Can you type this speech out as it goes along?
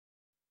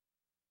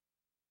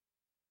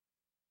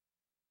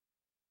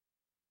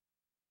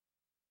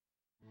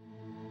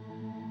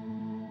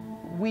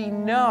we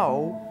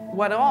know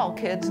what all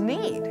kids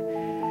need.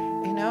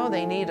 You know,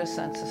 they need a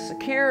sense of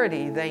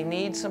security. They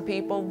need some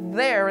people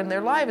there in their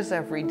lives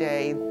every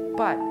day.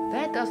 But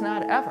that does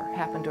not ever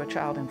happen to a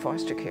child in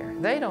foster care.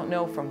 They don't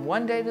know from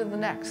one day to the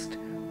next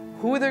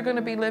who they're going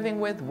to be living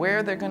with,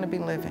 where they're going to be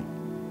living.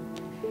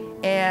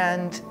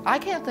 And I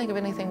can't think of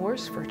anything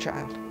worse for a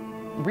child.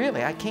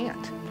 Really, I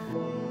can't.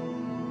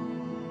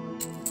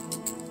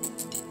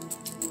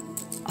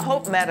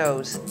 Hope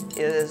Meadows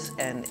is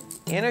an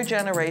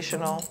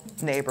intergenerational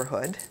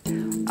neighborhood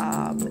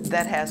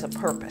that has a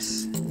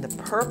purpose. The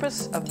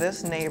purpose of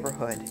this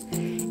neighborhood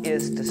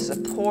is to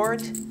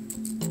support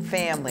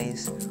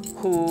families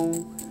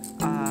who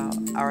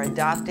are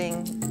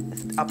adopting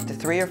up to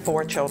 3 or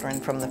 4 children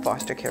from the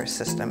foster care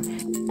system.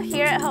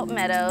 Here at Hope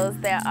Meadows,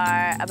 there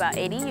are about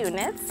 80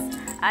 units.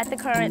 At the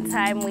current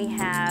time, we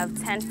have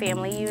 10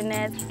 family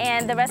units,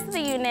 and the rest of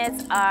the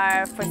units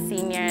are for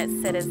senior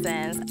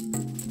citizens.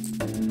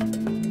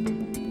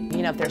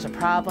 You know, if there's a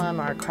problem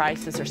or a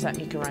crisis or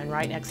something, you can run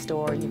right next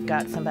door. You've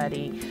got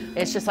somebody.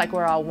 It's just like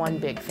we're all one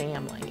big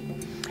family.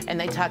 And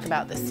they talk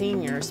about the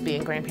seniors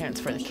being grandparents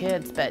for the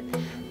kids, but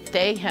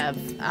they have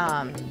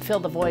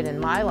filled the void in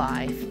my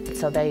life.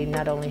 So they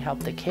not only help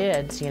the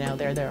kids, you know,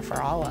 they're there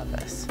for all of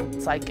us.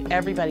 It's like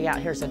everybody out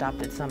here's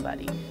adopted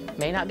somebody.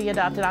 May not be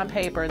adopted on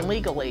paper and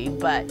legally,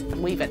 but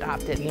we've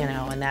adopted, you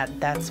know, and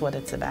that's what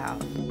it's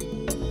about.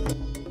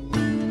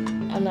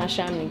 I'm not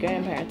sure how many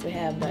grandparents we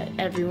have, but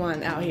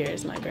everyone out here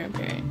is my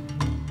grandparent.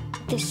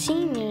 The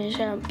seniors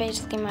are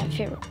basically my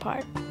favorite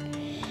part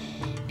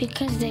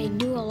because they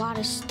do a lot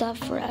of stuff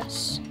for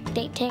us.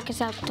 They take us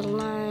out to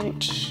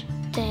lunch.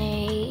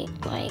 They,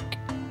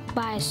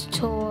 buy us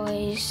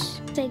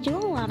toys. They do a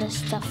lot of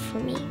stuff for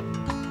me.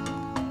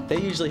 They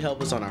usually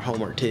help us on our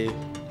homework too.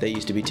 They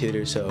used to be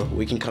tutors, so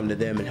we can come to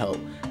them and help,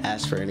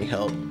 ask for any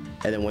help,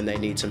 and then when they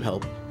need some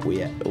help, we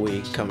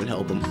come and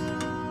help them.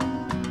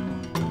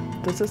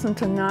 This isn't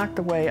to knock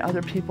the way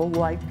other people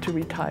like to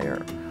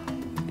retire.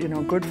 You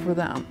know, good for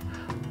them.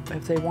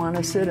 If they want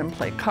to sit and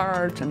play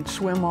cards and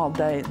swim all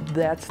day,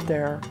 that's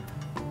their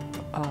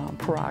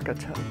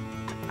prerogative.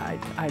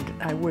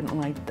 I wouldn't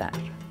like that.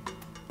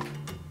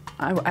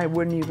 I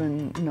wouldn't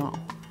even know.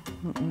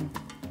 Mm-mm.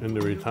 In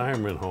the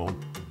retirement home,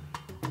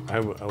 I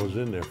was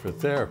in there for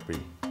therapy,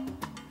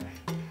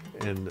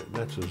 and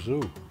that's a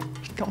zoo.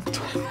 Don't.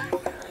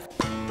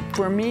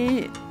 For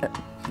me,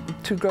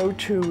 to go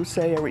to,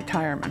 say, a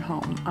retirement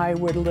home, I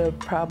would live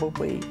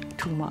probably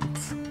 2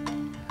 months.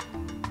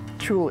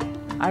 Truly.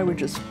 I would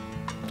just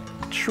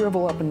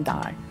shrivel up and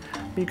die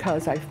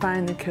because I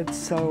find the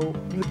kids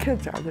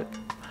are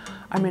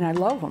I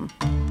love them.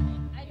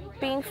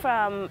 Being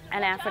from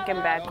an African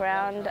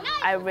background,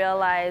 I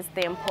realized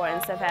the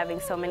importance of having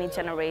so many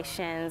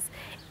generations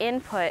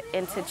input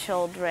into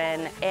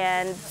children,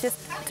 and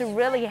just to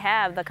really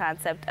have the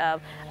concept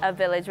of a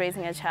village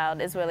raising a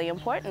child is really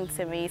important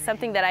to me,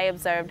 something that I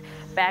observed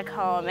back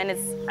home, and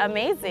it's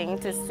amazing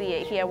to see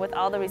it here with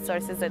all the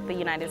resources that the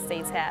United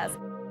States has.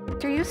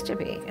 There used to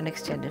be an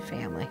extended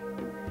family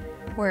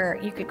where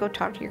you could go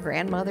talk to your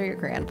grandmother, your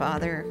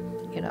grandfather,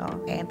 you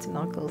know, aunts and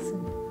uncles,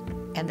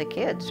 and the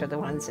kids are the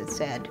ones that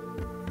said,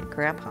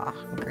 Grandpa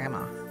and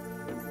Grandma.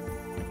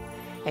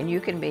 And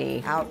you can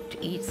be out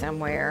to eat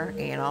somewhere,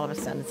 and all of a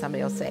sudden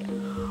somebody will say,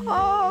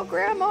 oh,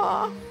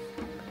 Grandma.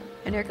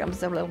 And here comes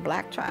the little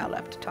black child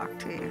up to talk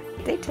to you.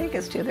 They take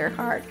us to their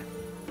heart.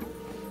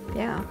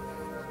 Yeah,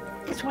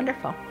 it's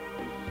wonderful.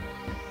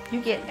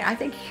 I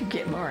think you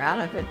get more out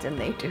of it than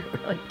they do,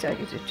 really, to tell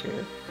you the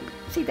truth.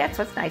 See, that's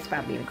what's nice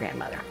about being a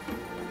grandmother.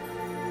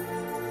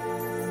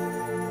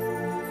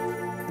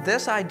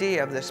 This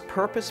idea of this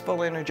purposeful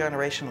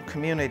intergenerational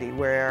community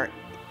where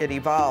it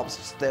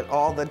evolves that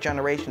all the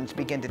generations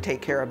begin to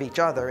take care of each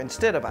other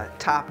instead of a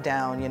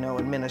top-down, you know,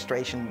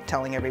 administration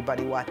telling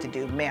everybody what to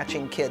do,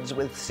 matching kids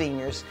with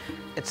seniors,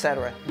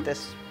 etc.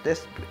 This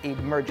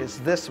emerges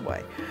this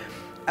way.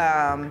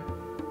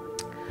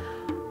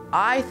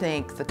 I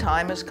think the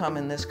time has come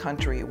in this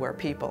country where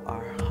people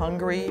are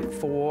hungry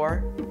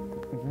for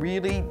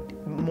really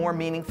more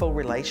meaningful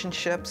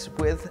relationships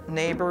with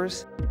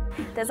neighbors.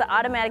 There's an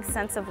automatic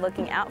sense of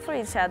looking out for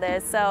each other.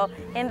 So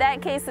in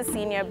that case, the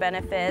senior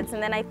benefits.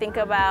 And then I think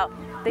about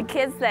the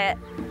kids that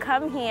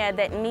come here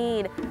that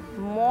need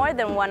more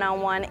than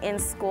one-on-one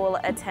in-school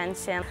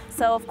attention.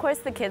 So of course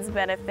the kids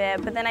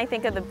benefit, but then I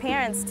think of the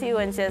parents too,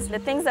 and just the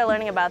things they're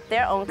learning about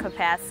their own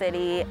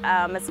capacity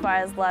as far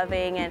as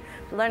loving and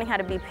learning how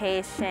to be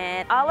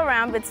patient. All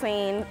around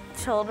between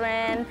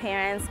children,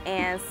 parents,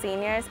 and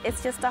seniors,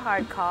 it's just a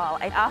hard call.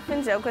 I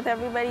often joke with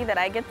everybody that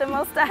I get the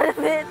most out of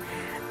it.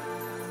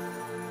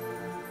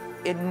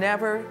 It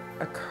never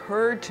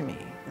occurred to me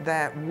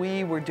that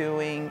we were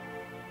doing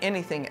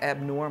anything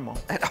abnormal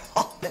at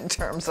all in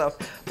terms of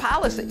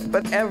policy.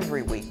 But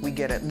every week we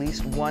get at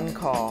least one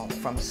call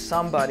from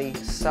somebody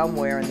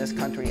somewhere in this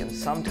country, and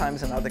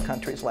sometimes in other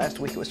countries. Last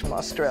week it was from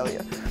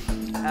Australia.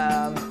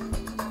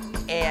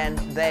 And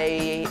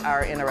they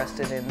are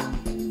interested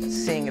in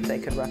seeing if they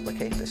could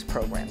replicate this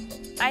program.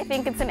 I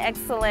think it's an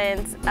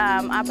excellent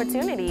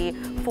opportunity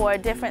for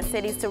different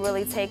cities to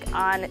really take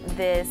on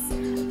this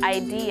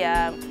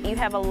idea. You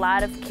have a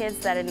lot of kids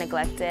that are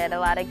neglected, a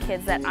lot of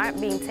kids that aren't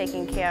being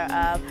taken care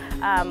of,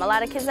 a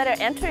lot of kids that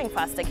are entering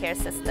foster care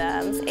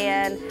systems,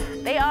 and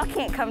they all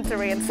can't come to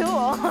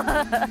Rantoul.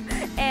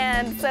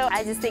 And so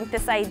I just think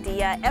this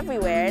idea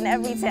everywhere in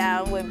every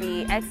town would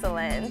be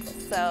excellent.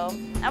 So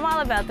I'm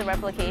all about the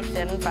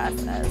replication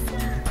process.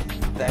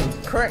 The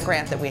current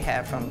grant that we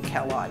have from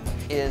Kellogg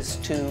is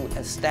to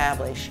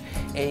establish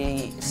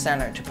a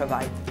center to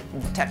provide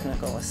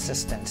technical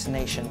assistance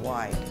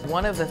nationwide.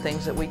 One of the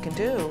things that we can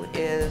do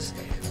is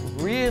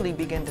really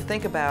begin to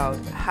think about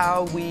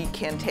how we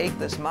can take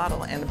this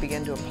model and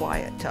begin to apply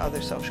it to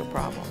other social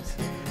problems.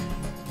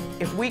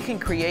 If we can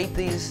create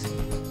these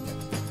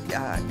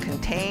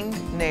contained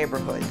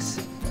neighborhoods,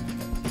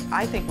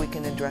 I think we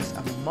can address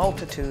a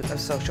multitude of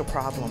social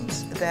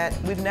problems that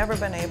we've never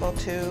been able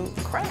to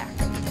crack.